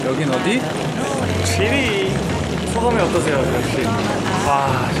여긴 어디? 지리. 소감이 어떠세요, 역시?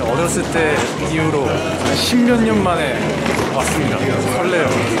 와, 어렸을 때 이후로 10몇 년 만에 왔습니다. 설레요.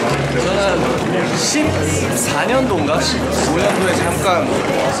 저는 14년도인가? 15년도에 잠깐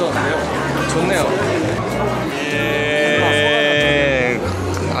왔었는데요. 좋네요. 예.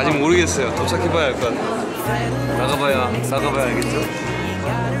 아직 모르겠어요. 도착해봐야 할 것 같아요. 나가봐야 알겠죠?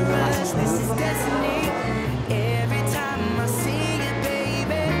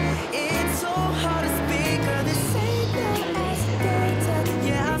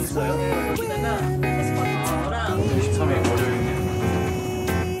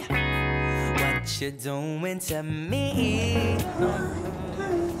 You're doing to me.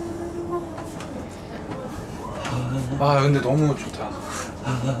 아, 근데 너무 좋다.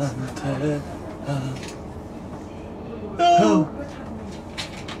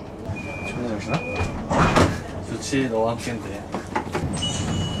 좋네, 정신아? 좋지, 너와 함께인데.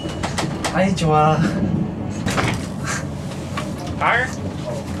 아이, 좋아.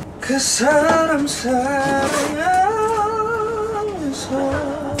 그 사람 사랑하면서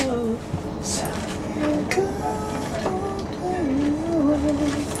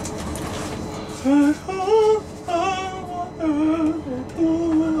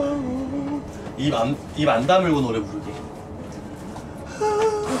입 안 다물고 노래 부르기.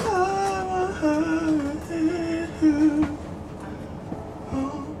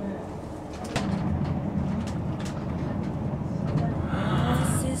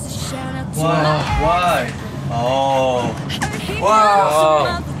 와,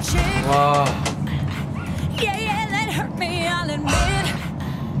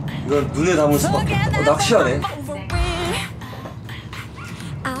 이건 눈에 담을 수밖에 없다. 낚시하네.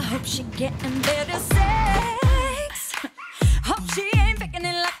 Hope she getting better sex. Hope she ain't faking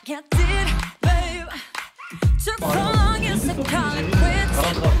it like I did, babe. Took so long, you said call it quits.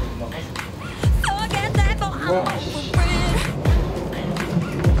 Forget that, but I'm over it.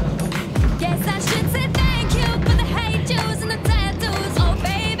 Yes, I should say thank you for the hate juice and the tattoos. Oh,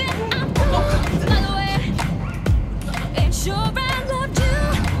 baby, I'm cool, by the way. Ain't sure I loved you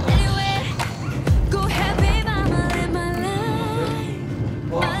anyway. Go ahead, babe, I'ma live my life.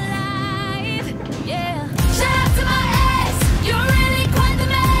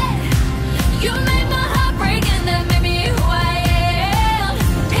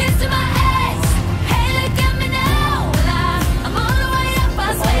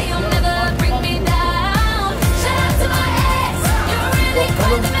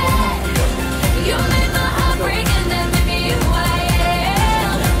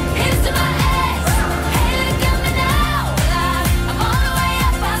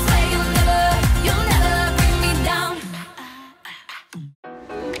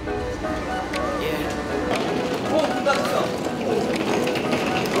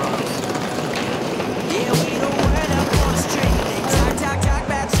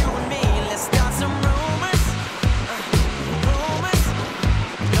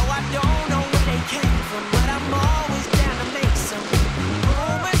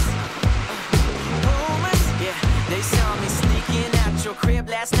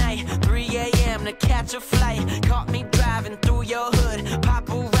 Last night, 3 a.m. to catch a flight. Caught me driving through your hood.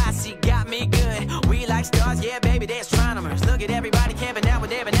 Paparazzi got me good. We like stars, yeah, baby, they're astronomers. Look at everybody camping out with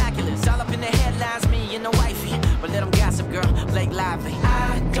their binoculars. All up in the headlines, me and the wifey. But let them gossip, girl, Blake Lively.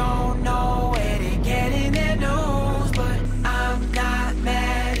 I don't know where they getting their news, but I'm not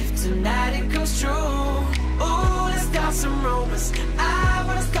mad if tonight it comes true. Ooh, let's start some rumors. I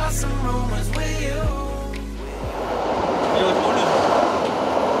wanna start some rumors with you.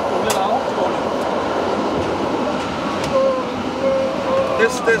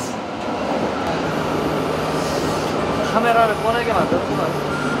 됐어. 카메라를 꺼내게 만들었구나.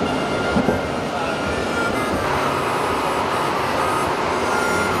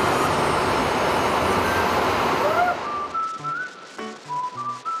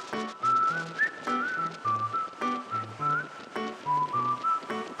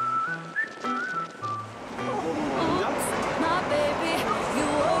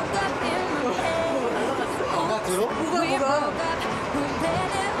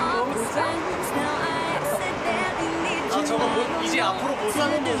 이제 앞으로 못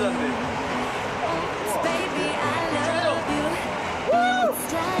사는 여자인데.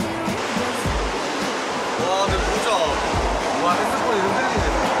 와, 내 모자. 와, 핸드폰이 흔들리네.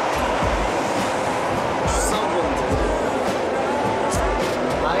 비싼 건데.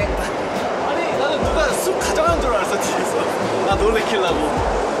 망했다. 아니, 나는 누가 쑥 가져가는 줄 알았어, 뒤에서. 나 놀래키려고.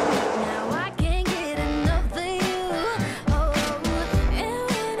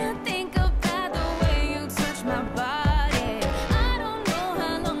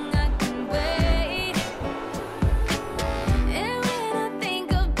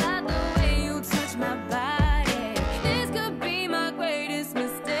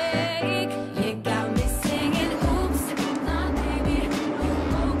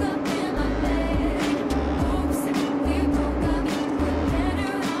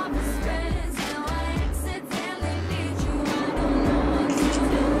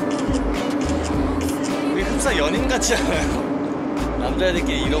 똑같지 않아요?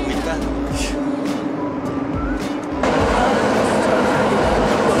 남자애들끼리 이러고 있다.